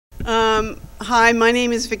Hi, my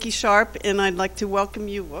name is Vicki Sharp, and I'd like to welcome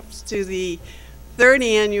you to the third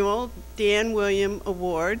annual Dan William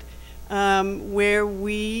Award, where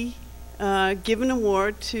we give an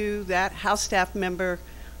award to that House staff member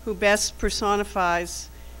who best personifies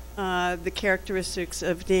the characteristics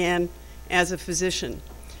of Dan as a physician.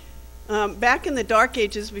 Back in the dark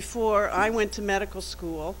ages, before I went to medical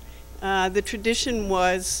school, the tradition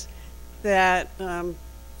was that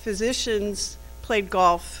physicians played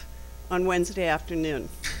golf on Wednesday afternoon.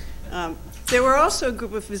 There were also a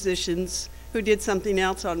group of physicians who did something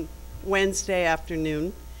else on Wednesday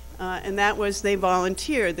afternoon, and that was they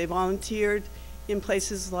volunteered. They volunteered in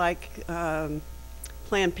places like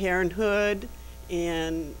Planned Parenthood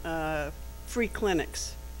and free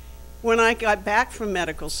clinics. When I got back from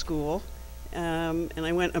medical school, and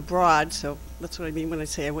I went abroad, so that's what I mean when I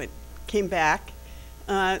say came back,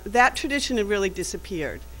 that tradition had really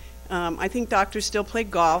disappeared. I think doctors still play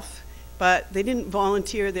golf, but they didn't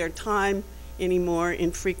volunteer their time anymore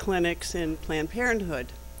in free clinics and Planned Parenthood,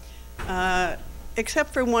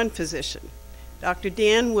 except for one physician, Dr.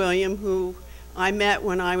 Dan William, who I met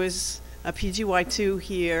when I was a PGY2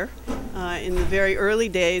 here in the very early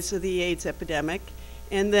days of the AIDS epidemic.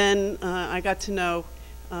 And then I got to know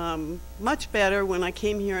much better when I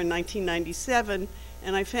came here in 1997,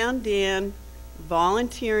 and I found Dan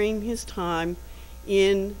volunteering his time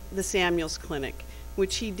in the Samuels Clinic,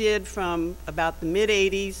 which he did from about the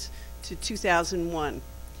mid-'80s to 2001.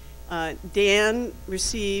 Dan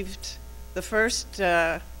received the first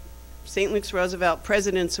St. Luke's Roosevelt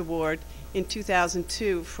President's Award in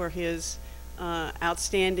 2002 for his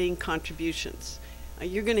outstanding contributions.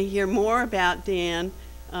 You're going to hear more about Dan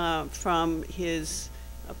from his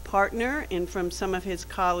partner and from some of his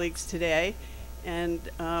colleagues today. And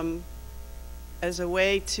as a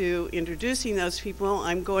way to introducing those people,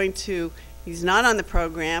 I'm going to, he's not on the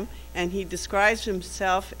program, and he describes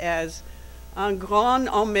himself as un grand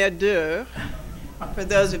emmerdeur, for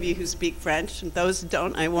those of you who speak French, and those who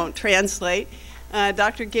don't, I won't translate.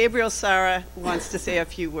 Dr. Gabriel Sara wants to say a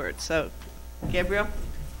few words. So, Gabriel?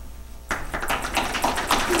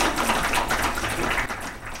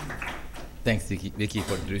 Thanks, Vicki,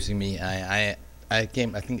 for introducing me. I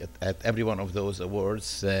came, I think, at every one of those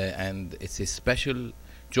awards, and it's a special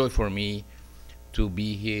joy for me to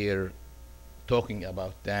be here talking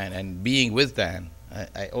about Dan and being with Dan.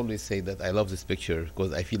 I always say that I love this picture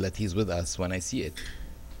because I feel that he's with us when I see it.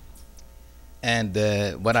 And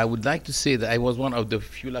what I would like to say that I was one of the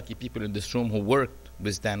few lucky people in this room who worked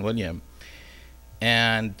with Dan William.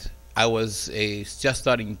 And I was just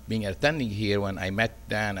starting being attending here when I met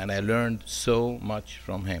Dan, and I learned so much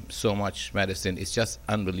from him, so much medicine. It's just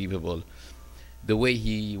unbelievable the way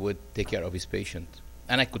he would take care of his patient.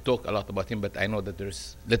 And I could talk a lot about him, but I know that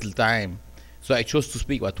there's little time. So I chose to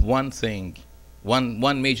speak about one thing,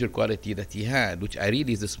 one major quality that he had, which I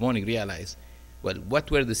really this morning realized, well, what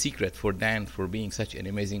were the secret for Dan for being such an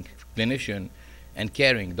amazing clinician and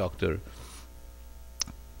caring doctor?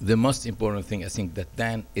 The most important thing, I think, that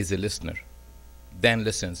Dan is a listener. Dan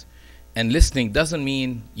listens. And listening doesn't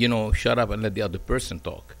mean, shut up and let the other person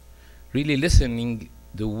talk. Really listening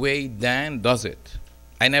the way Dan does it,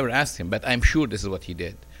 I never asked him, but I'm sure this is what he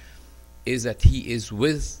did, is that he is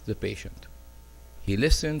with the patient. He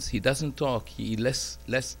listens, he doesn't talk, he lets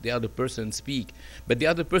the other person speak, but the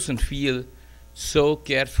other person feel so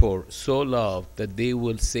cared for, so loved, that they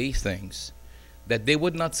will say things that they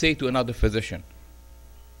would not say to another physician.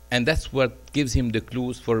 And that's what gives him the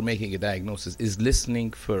clues for making a diagnosis, is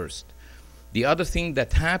listening first. The other thing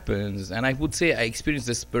that happens, and I would say I experienced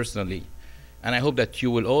this personally, and I hope that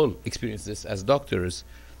you will all experience this as doctors,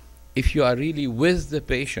 if you are really with the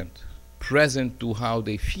patient, present to how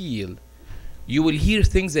they feel, you will hear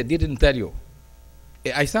things that they didn't tell you.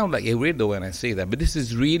 I sound like a weirdo when I say that, but this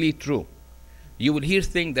is really true. You will hear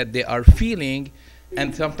things that they are feeling,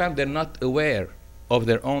 and sometimes they're not aware of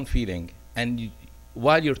their own feeling. And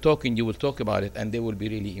while you're talking, you will talk about it, and they will be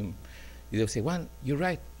really, they'll say, well, you're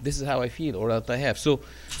right, this is how I feel, or that I have. So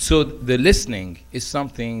the listening is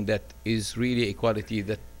something that is really a quality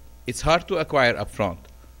that it's hard to acquire up front,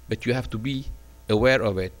 but you have to be aware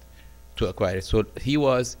of it to acquire it. So he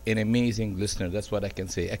was an amazing listener. That's what I can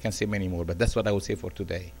say. I can say many more, but that's what I would say for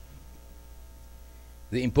today.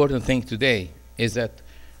 The important thing today is that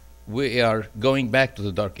we are going back to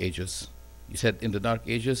the dark ages. You said in the dark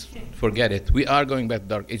ages? Forget it. We are going back to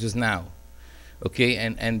the dark ages now. Okay,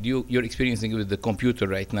 and you're experiencing it with the computer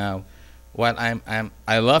right now. While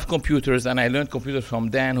I love computers, and I learned computers from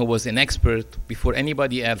Dan, who was an expert before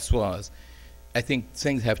anybody else was. I think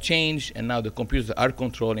things have changed, and now the computers are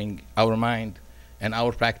controlling our mind and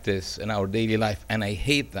our practice and our daily life, and I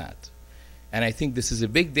hate that. And I think this is a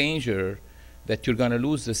big danger that you're going to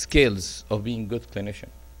lose the skills of being a good clinician.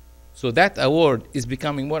 So that award is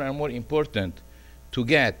becoming more and more important to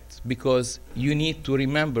get, because you need to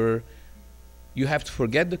remember you have to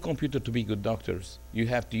forget the computer to be good doctors. You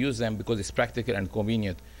have to use them because it's practical and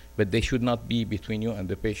convenient, but they should not be between you and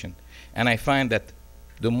the patient. And I find that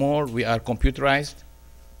the more we are computerized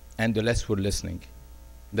and the less we're listening.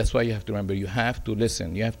 That's why you have to remember, you have to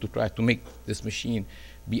listen. You have to try to make this machine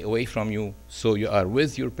be away from you so you are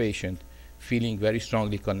with your patient feeling very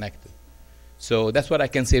strongly connected. So that's what I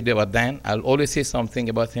can say about Dan. I'll always say something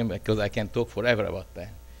about him because I can talk forever about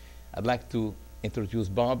Dan. I'd like to introduce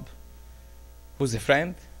Bob, who's a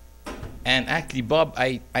friend. And actually, Bob,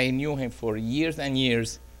 I knew him for years and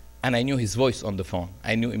years, and I knew his voice on the phone.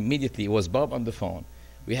 I knew immediately it was Bob on the phone.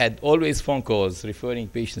 We had always phone calls referring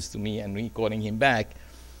patients to me and me calling him back.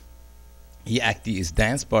 He actually is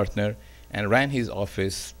Dan's partner and ran his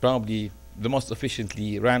office, probably the most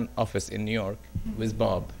efficiently run office in New York with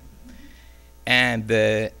Bob. And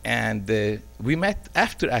we met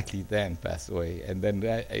after actually Dan passed away. And then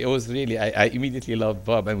it was really, I immediately loved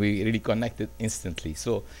Bob, and we really connected instantly.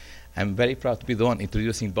 So I'm very proud to be the one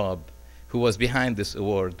introducing Bob, who was behind this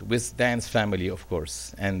award with Dan's family, of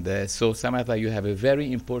course. And so Samantha, you have a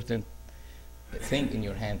very important thing in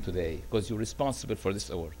your hand today, because you're responsible for this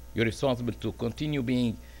award. You're responsible to continue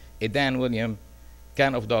being a Dan William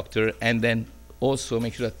kind of doctor, and then also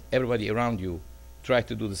make sure that everybody around you try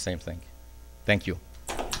to do the same thing. Thank you.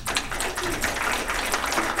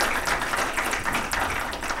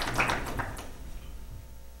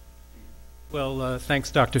 Well,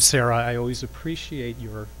 thanks, Dr. Sarah. I always appreciate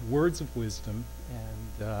your words of wisdom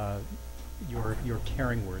and your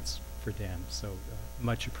caring words for Dan, so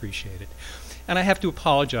much appreciated. And I have to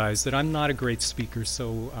apologize that I'm not a great speaker,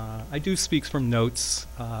 so I do speak from notes,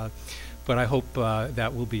 but I hope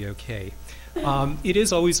that will be okay. It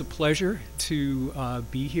is always a pleasure to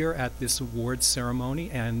be here at this awards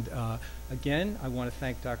ceremony, and again, I want to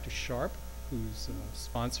thank Dr. Sharp, whose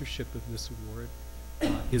sponsorship of this award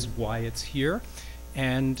is why it's here,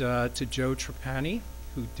 and to Joe Trapani,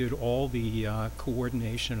 who did all the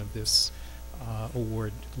coordination of this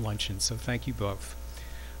award luncheon. So thank you both.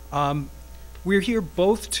 We're here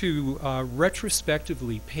both to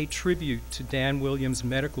retrospectively pay tribute to Dan Williams'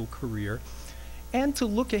 medical career and to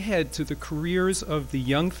look ahead to the careers of the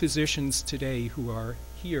young physicians today who are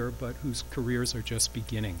here but whose careers are just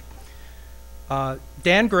beginning.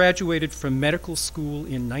 Dan graduated from medical school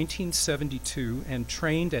in 1972 and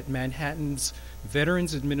trained at Manhattan's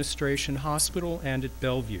Veterans Administration Hospital and at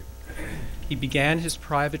Bellevue. He began his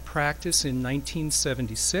private practice in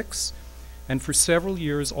 1976 and for several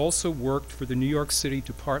years also worked for the New York City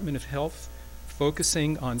Department of Health,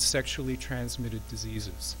 focusing on sexually transmitted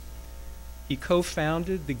diseases. He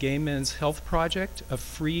co-founded the Gay Men's Health Project, a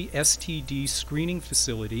free STD screening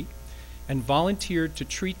facility, and volunteered to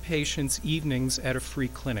treat patients evenings at a free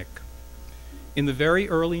clinic. In the very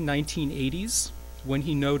early 1980s, when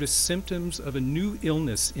he noticed symptoms of a new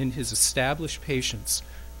illness in his established patients,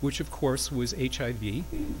 which of course was HIV,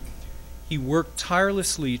 he worked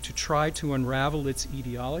tirelessly to try to unravel its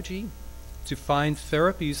etiology, to find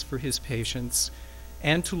therapies for his patients,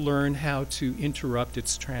 and to learn how to interrupt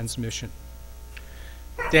its transmission.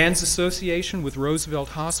 Dan's association with Roosevelt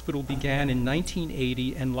Hospital began in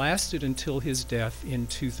 1980 and lasted until his death in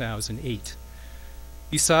 2008.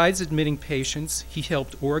 Besides admitting patients, he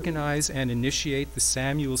helped organize and initiate the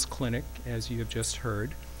Samuels Clinic, as you have just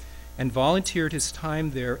heard, and volunteered his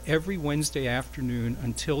time there every Wednesday afternoon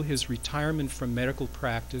until his retirement from medical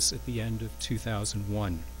practice at the end of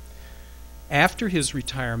 2001. After his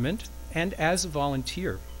retirement, and as a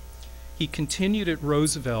volunteer, he continued at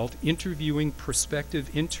Roosevelt interviewing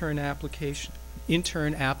prospective intern applicants,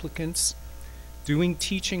 doing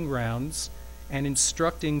teaching rounds, and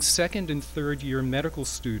instructing second and third year medical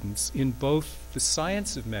students in both the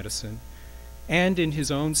science of medicine and in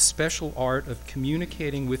his own special art of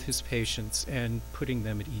communicating with his patients and putting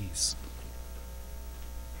them at ease.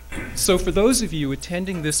 So for those of you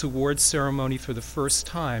attending this awards ceremony for the first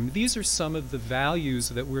time, these are some of the values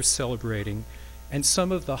that we're celebrating and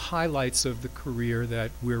some of the highlights of the career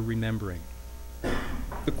that we're remembering.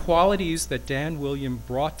 The qualities that Dan William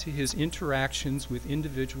brought to his interactions with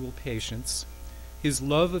individual patients, his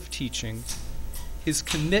love of teaching, his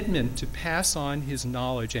commitment to pass on his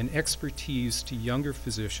knowledge and expertise to younger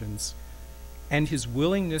physicians, and his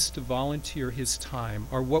willingness to volunteer his time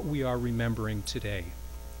are what we are remembering today.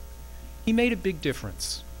 He made a big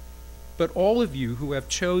difference, but all of you who have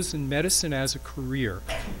chosen medicine as a career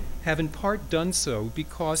have in part done so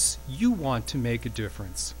because you want to make a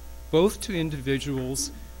difference, both to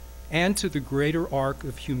individuals and to the greater arc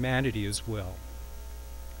of humanity as well.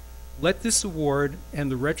 Let this award and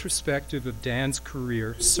the retrospective of Dan's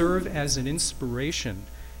career serve as an inspiration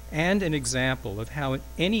and an example of how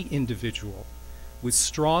any individual with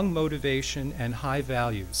strong motivation and high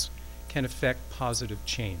values can effect positive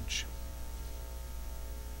change.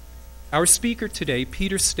 Our speaker today,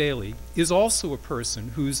 Peter Staley, is also a person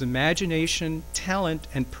whose imagination, talent,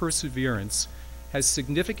 and perseverance has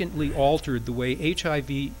significantly altered the way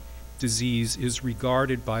HIV disease is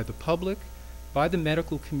regarded by the public, by the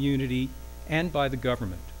medical community, and by the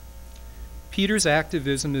government. Peter's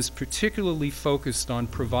activism is particularly focused on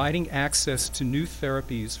providing access to new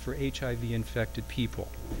therapies for HIV-infected people.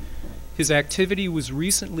 His activity was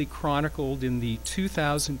recently chronicled in the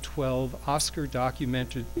 2012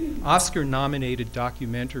 Oscar-nominated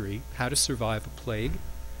documentary, How to Survive a Plague,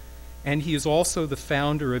 and he is also the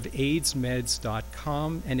founder of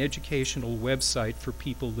AIDSmeds.com, an educational website for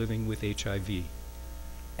people living with HIV.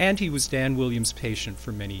 And he was Dan Williams' patient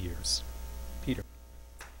for many years. Peter.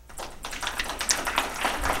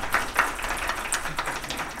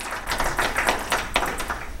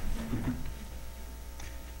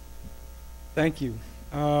 Thank you.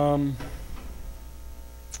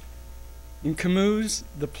 In Camus'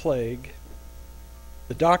 The Plague,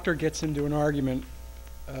 the doctor gets into an argument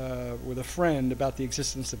with a friend about the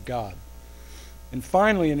existence of God. And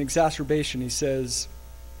finally, in exacerbation, he says,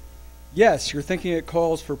 "Yes, you're thinking it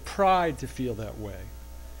calls for pride to feel that way,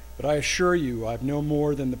 but I assure you I've no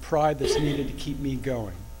more than the pride that's needed to keep me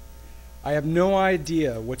going. I have no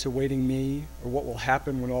idea what's awaiting me or what will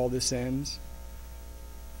happen when all this ends.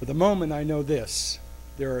 For the moment, I know this: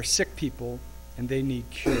 there are sick people and they need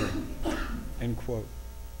curing." End quote.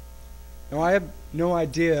 Now, I have no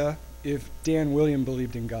idea if Dan William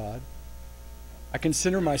believed in God. I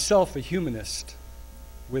consider myself a humanist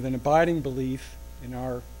with an abiding belief in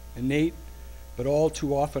our innate but all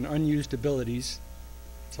too often unused abilities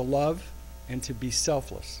to love and to be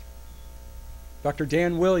selfless. Dr.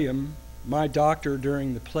 Dan William, my doctor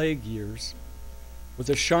during the plague years, was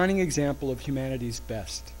a shining example of humanity's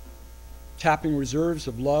best, tapping reserves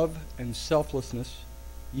of love and selflessness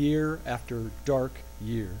year after dark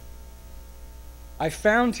year. I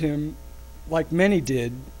found him, like many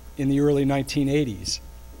did, in the early 1980s.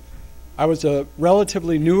 I was a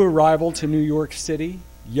relatively new arrival to New York City,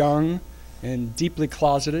 young and deeply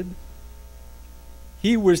closeted.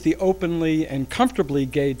 He was the openly and comfortably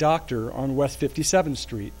gay doctor on West 57th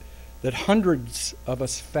Street that hundreds of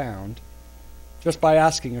us found just by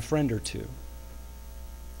asking a friend or two.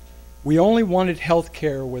 We only wanted health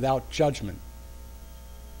care without judgment.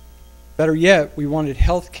 Better yet, we wanted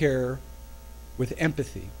health care with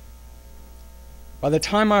empathy. By the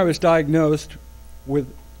time I was diagnosed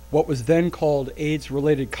with what was then called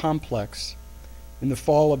AIDS-related complex in the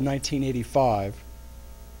fall of 1985,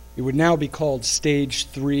 it would now be called stage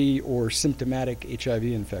 3 or symptomatic HIV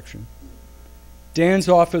infection, Dan's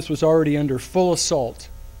office was already under full assault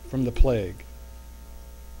from the plague.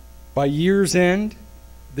 By year's end,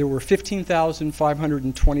 there were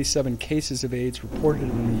 15,527 cases of AIDS reported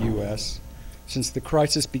in the U.S. since the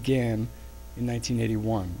crisis began in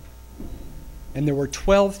 1981. And there were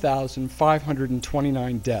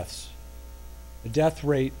 12,529 deaths, a death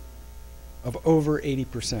rate of over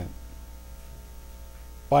 80%.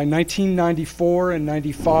 By 1994 and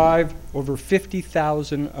 95, over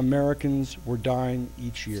 50,000 Americans were dying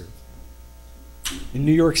each year. In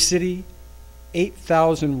New York City,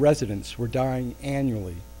 8,000 residents were dying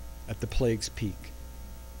annually at the plague's peak.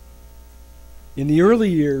 In the early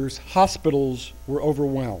years, hospitals were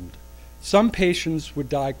overwhelmed. Some patients would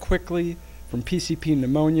die quickly from PCP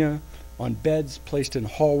pneumonia on beds placed in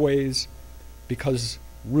hallways because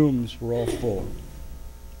rooms were all full.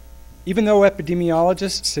 Even though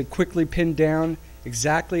epidemiologists had quickly pinned down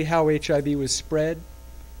exactly how HIV was spread,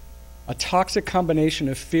 a toxic combination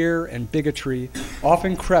of fear and bigotry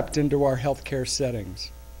often crept into our healthcare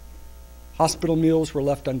settings. Hospital meals were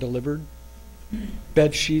left undelivered.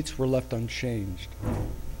 Bed sheets were left unchanged.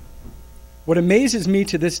 What amazes me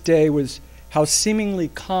to this day was how seemingly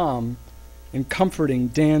calm and comforting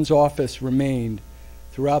Dan's office remained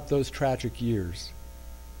throughout those tragic years.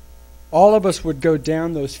 All of us would go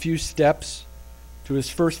down those few steps to his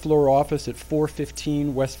first floor office at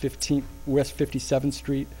 415 West 57th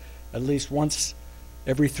Street at least once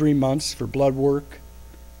every 3 months for blood work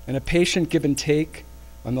and a patient give and take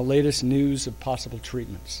on the latest news of possible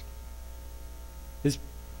treatments.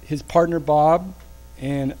 His partner Bob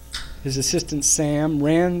and his assistant Sam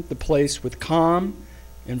ran the place with calm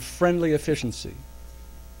and friendly efficiency,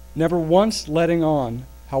 never once letting on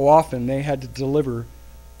how often they had to deliver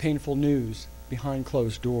painful news behind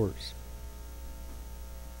closed doors.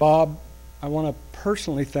 Bob, I want to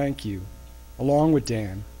personally thank you, along with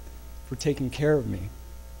Dan, for taking care of me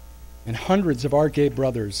and hundreds of our gay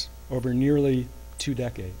brothers over nearly 2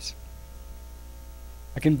 decades.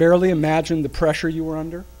 I can barely imagine the pressure you were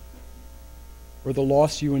under or the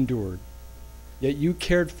loss you endured, yet you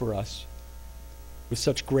cared for us with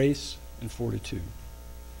such grace and fortitude.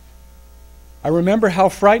 I remember how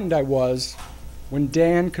frightened I was when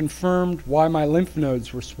Dan confirmed why my lymph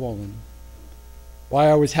nodes were swollen, why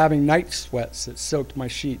I was having night sweats that soaked my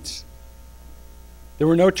sheets. There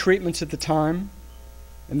were no treatments at the time,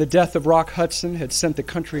 and the death of Rock Hudson had sent the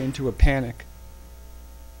country into a panic.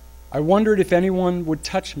 I wondered if anyone would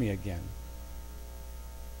touch me again.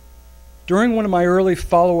 During one of my early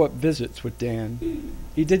follow-up visits with Dan,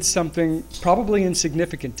 he did something probably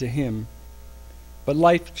insignificant to him, but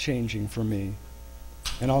life-changing for me,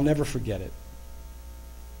 and I'll never forget it.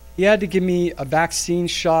 He had to give me a vaccine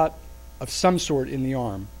shot of some sort in the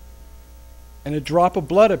arm, and a drop of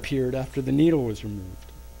blood appeared after the needle was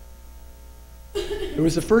removed. It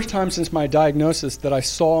was the first time since my diagnosis that I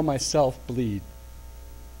saw myself bleed.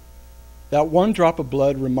 That one drop of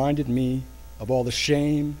blood reminded me of all the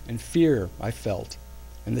shame and fear I felt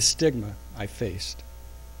and the stigma I faced.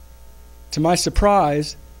 To my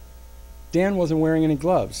surprise, Dan wasn't wearing any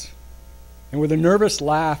gloves, and with a nervous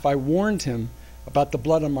laugh, I warned him about the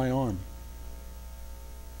blood on my arm.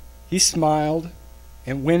 He smiled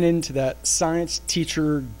and went into that science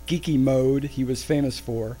teacher geeky mode he was famous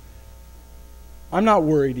for. "I'm not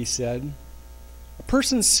worried," he said. "A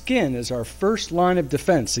person's skin is our first line of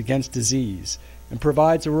defense against disease and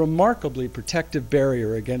provides a remarkably protective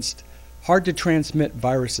barrier against hard-to-transmit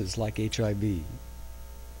viruses like HIV."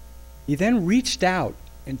 He then reached out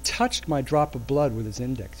and touched my drop of blood with his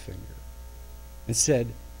index finger and said,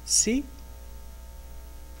 "See?"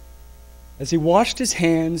 As he washed his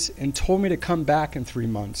hands and told me to come back in 3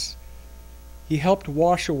 months, he helped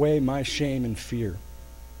wash away my shame and fear.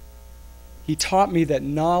 He taught me that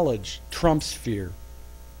knowledge trumps fear,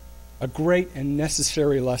 a great and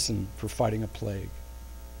necessary lesson for fighting a plague.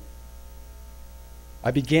 I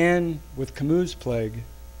began with Camus' plague,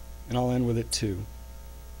 and I'll end with it too.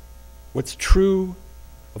 What's true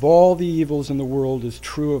of all the evils in the world is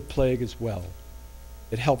true of plague as well.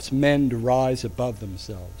 It helps men to rise above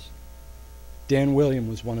themselves. Dan William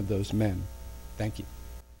was one of those men. Thank you.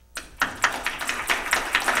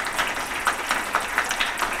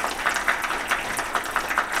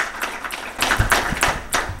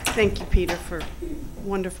 Thank you, Peter, for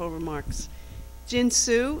wonderful remarks. Jin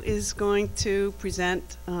Soo is going to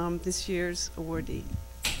present this year's awardee.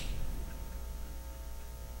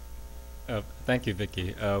 Thank you,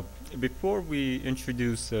 Vicki. Before we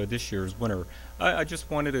introduce this year's winner, I just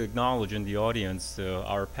wanted to acknowledge in the audience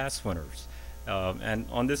our past winners. And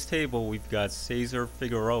on this table, we've got Cesar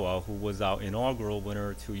Figueroa, who was our inaugural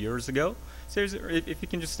winner 2 years ago. Cesar, if you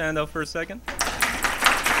can just stand up for a second.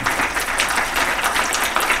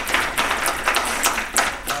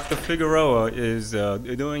 Dr. Figueroa is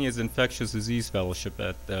doing his infectious disease fellowship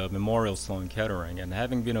at Memorial Sloan Kettering, and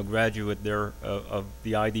having been a graduate there of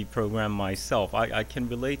the ID program myself, I can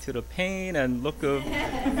relate to the pain and look of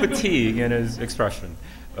fatigue in his expression.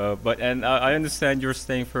 And I understand you're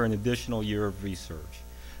staying for an additional year of research.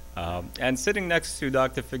 And sitting next to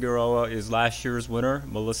Dr. Figueroa is last year's winner,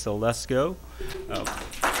 Melissa Lesko.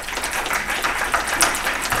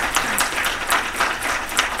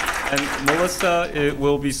 And Melissa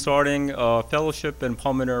will be starting a fellowship in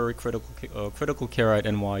pulmonary critical care at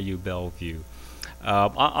NYU Bellevue.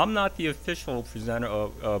 I'm not the official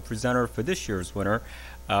presenter for this year's winner,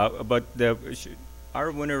 but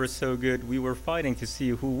our winner is so good, we were fighting to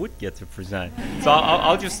see who would get to present. So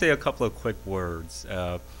I'll just say a couple of quick words.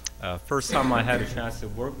 First time I had a chance to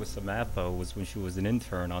work with Samantha was when she was an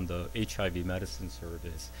intern on the HIV medicine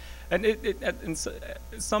service. And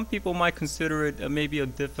some people might consider it maybe a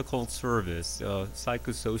difficult service,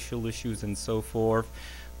 psychosocial issues and so forth.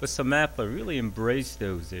 But Samantha really embraced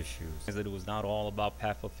those issues, that it was not all about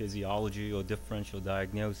pathophysiology or differential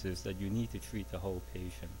diagnosis, that you need to treat the whole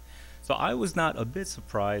patient. So I was not a bit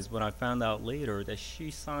surprised when I found out later that she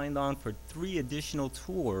signed on for 3 additional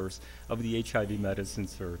tours of the HIV medicine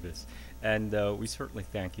service. And we certainly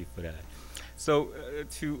thank you for that. So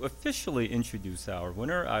to officially introduce our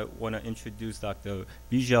winner, I want to introduce Dr.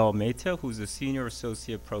 Bijal Mehta, who's the Senior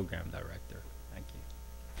Associate Program Director. Thank you.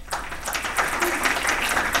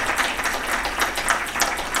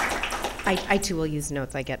 I too will use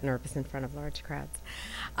notes. I get nervous in front of large crowds.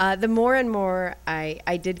 The more and more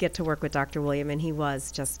I did get to work with Dr. William, and he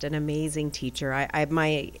was just an amazing teacher.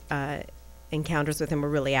 My encounters with him were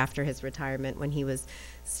really after his retirement when he was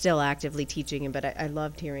still actively teaching him. But I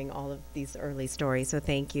loved hearing all of these early stories, so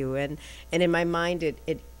thank you. And in my mind,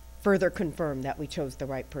 it further confirmed that we chose the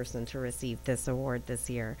right person to receive this award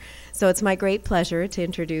this year. So it's my great pleasure to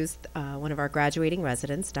introduce one of our graduating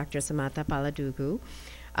residents, Dr. Samatha Paladugu.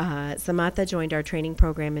 Samatha joined our training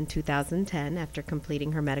program in 2010 after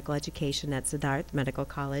completing her medical education at Siddharth Medical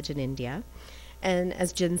College in India. And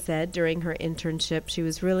as Jin said, during her internship, she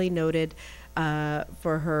was really noted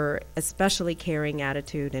for her especially caring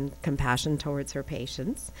attitude and compassion towards her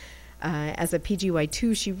patients. As a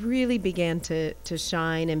PGY2, she really began to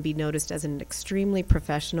shine and be noticed as an extremely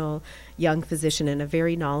professional young physician and a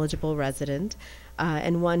very knowledgeable resident,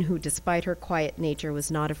 and one who, despite her quiet nature, was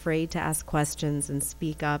not afraid to ask questions and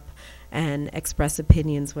speak up and express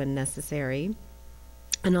opinions when necessary.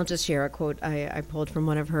 And I'll just share a quote I pulled from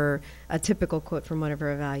a typical quote from one of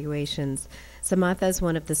her evaluations. Samatha is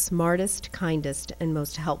one of the smartest, kindest, and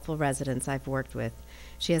most helpful residents I've worked with.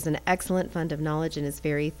 She has an excellent fund of knowledge and is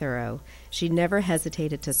very thorough. She never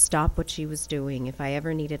hesitated to stop what she was doing if I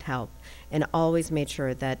ever needed help, and always made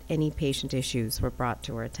sure that any patient issues were brought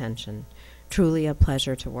to her attention. Truly a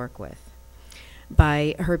pleasure to work with.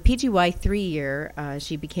 By her PGY 3 year,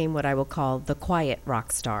 she became what I will call the quiet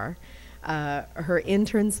rock star. Her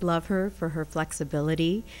interns love her for her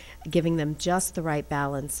flexibility, giving them just the right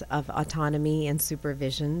balance of autonomy and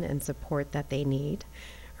supervision and support that they need.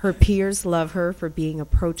 Her peers love her for being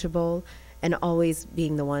approachable and always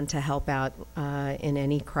being the one to help out in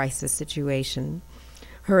any crisis situation.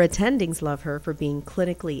 Her attendings love her for being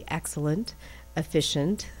clinically excellent,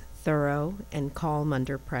 efficient, thorough, and calm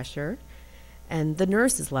under pressure. And the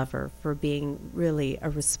nurses love her for being really a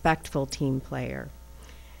respectful team player.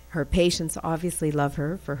 Her patients obviously love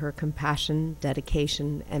her for her compassion,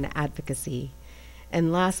 dedication, and advocacy.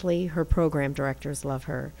 And lastly, her program directors love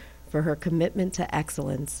her for her commitment to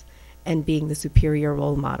excellence and being the superior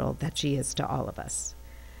role model that she is to all of us.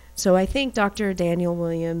 So I think Dr. Daniel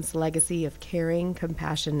Williams' legacy of caring,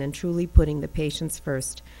 compassion, and truly putting the patients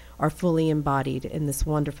first are fully embodied in this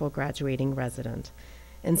wonderful graduating resident.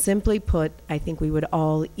 And simply put, I think we would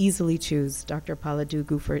all easily choose Dr.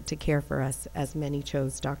 Paladugu to care for us, as many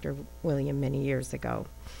chose Dr. William many years ago.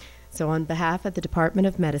 So on behalf of the Department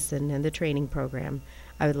of Medicine and the training program,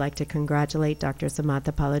 I would like to congratulate Dr.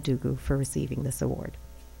 Samatha Paladugu for receiving this award.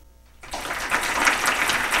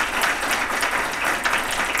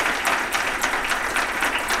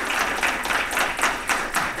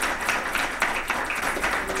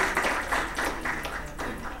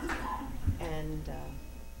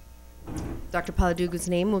 Dr. Paladugu's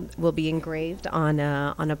name will be engraved on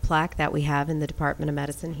a plaque that we have in the Department of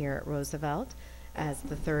Medicine here at Roosevelt as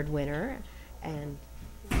the third winner, and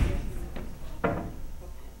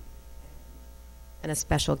a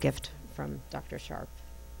special gift from Dr. Sharp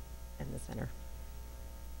and the center.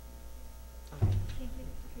 Thank you.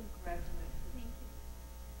 Congratulations. Thank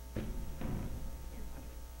you.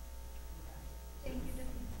 Thank you.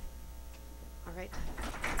 All right.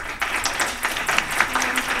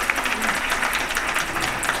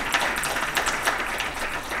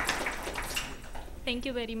 Thank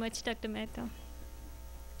you very much, Dr. Mehta.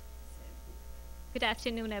 Good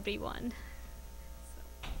afternoon, everyone.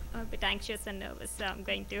 I'm a bit anxious and nervous, so I'm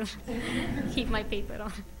going to keep my paper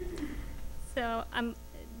on. So I'm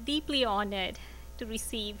deeply honored to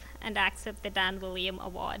receive and accept the Dan William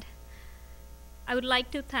Award. I would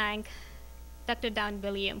like to thank Dr. Dan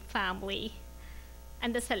William family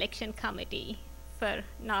and the selection committee for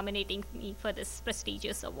nominating me for this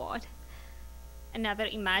prestigious award. I never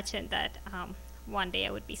imagined that one day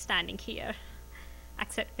I would be standing here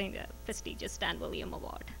accepting the prestigious Dan William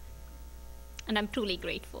Award. And I'm truly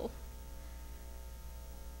grateful.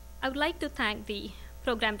 I would like to thank the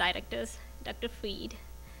program directors, Dr. Freed,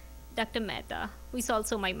 Dr. Mehta, who is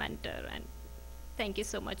also my mentor, and thank you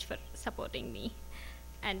so much for supporting me,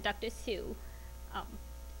 and Dr. Sue,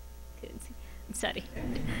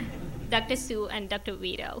 Dr. Sue and Dr.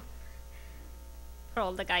 Vito for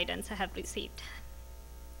all the guidance I have received.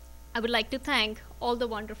 I would like to thank all the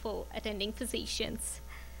wonderful attending physicians,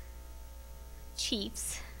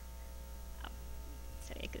 chiefs.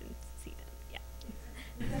 Sorry, I couldn't see them.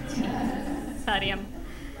 Yeah. Sorry,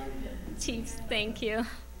 chiefs, thank you.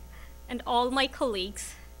 And all my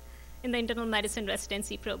colleagues in the internal medicine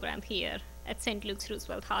residency program here at St. Luke's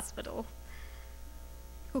Roosevelt Hospital,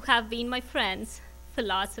 who have been my friends,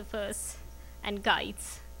 philosophers, and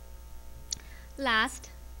guides. Last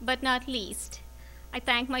but not least, I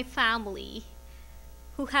thank my family,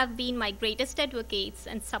 who have been my greatest advocates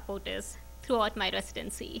and supporters throughout my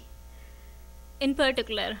residency. In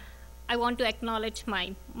particular, I want to acknowledge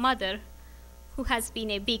my mother, who has been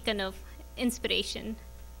a beacon of inspiration.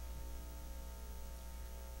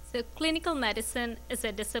 So clinical medicine is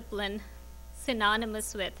a discipline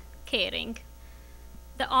synonymous with caring.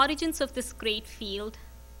 The origins of this great field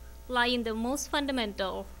lie in the most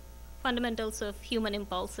fundamentals of human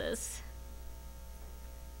impulses: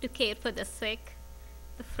 to care for the sick,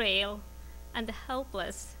 the frail, and the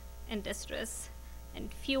helpless in distress.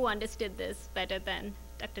 And few understood this better than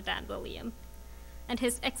Dr. Dan William. And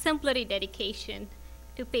his exemplary dedication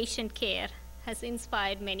to patient care has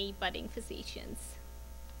inspired many budding physicians.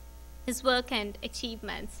 His work and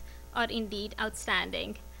achievements are indeed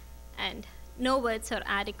outstanding, and no words are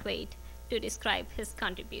adequate to describe his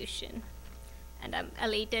contribution. And I'm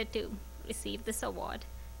elated to receive this award,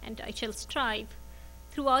 and I shall strive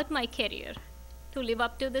throughout my career to live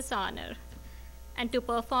up to this honor and to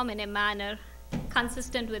perform in a manner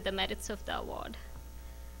consistent with the merits of the award.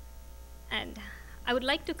 And I would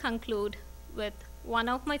like to conclude with one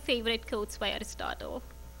of my favorite quotes by Aristotle: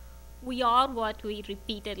 "We are what we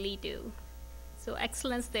repeatedly do." So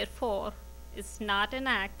excellence, therefore, is not an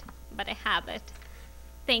act, but a habit.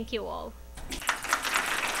 Thank you all.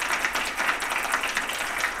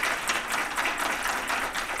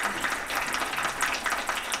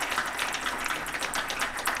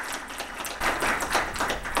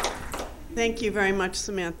 Thank you very much,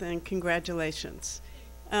 Samantha, and congratulations.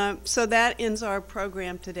 So that ends our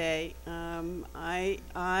program today. I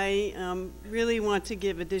really want to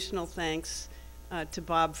give additional thanks to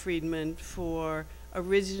Bob Freedman for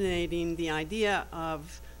originating the idea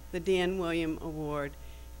of the Dan William Award.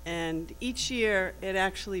 And each year it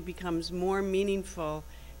actually becomes more meaningful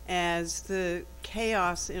as the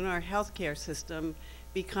chaos in our healthcare system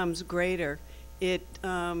becomes greater.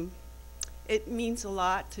 It means a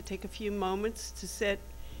lot to take a few moments to sit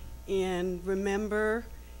and remember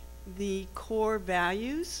the core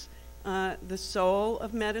values, the soul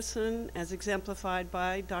of medicine as exemplified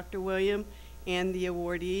by Dr. William and the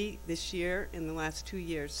awardee this year and the last 2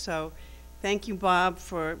 years. So thank you, Bob,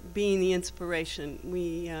 for being the inspiration.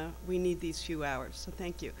 We need these few hours, so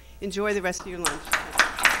thank you. Enjoy the rest of your lunch.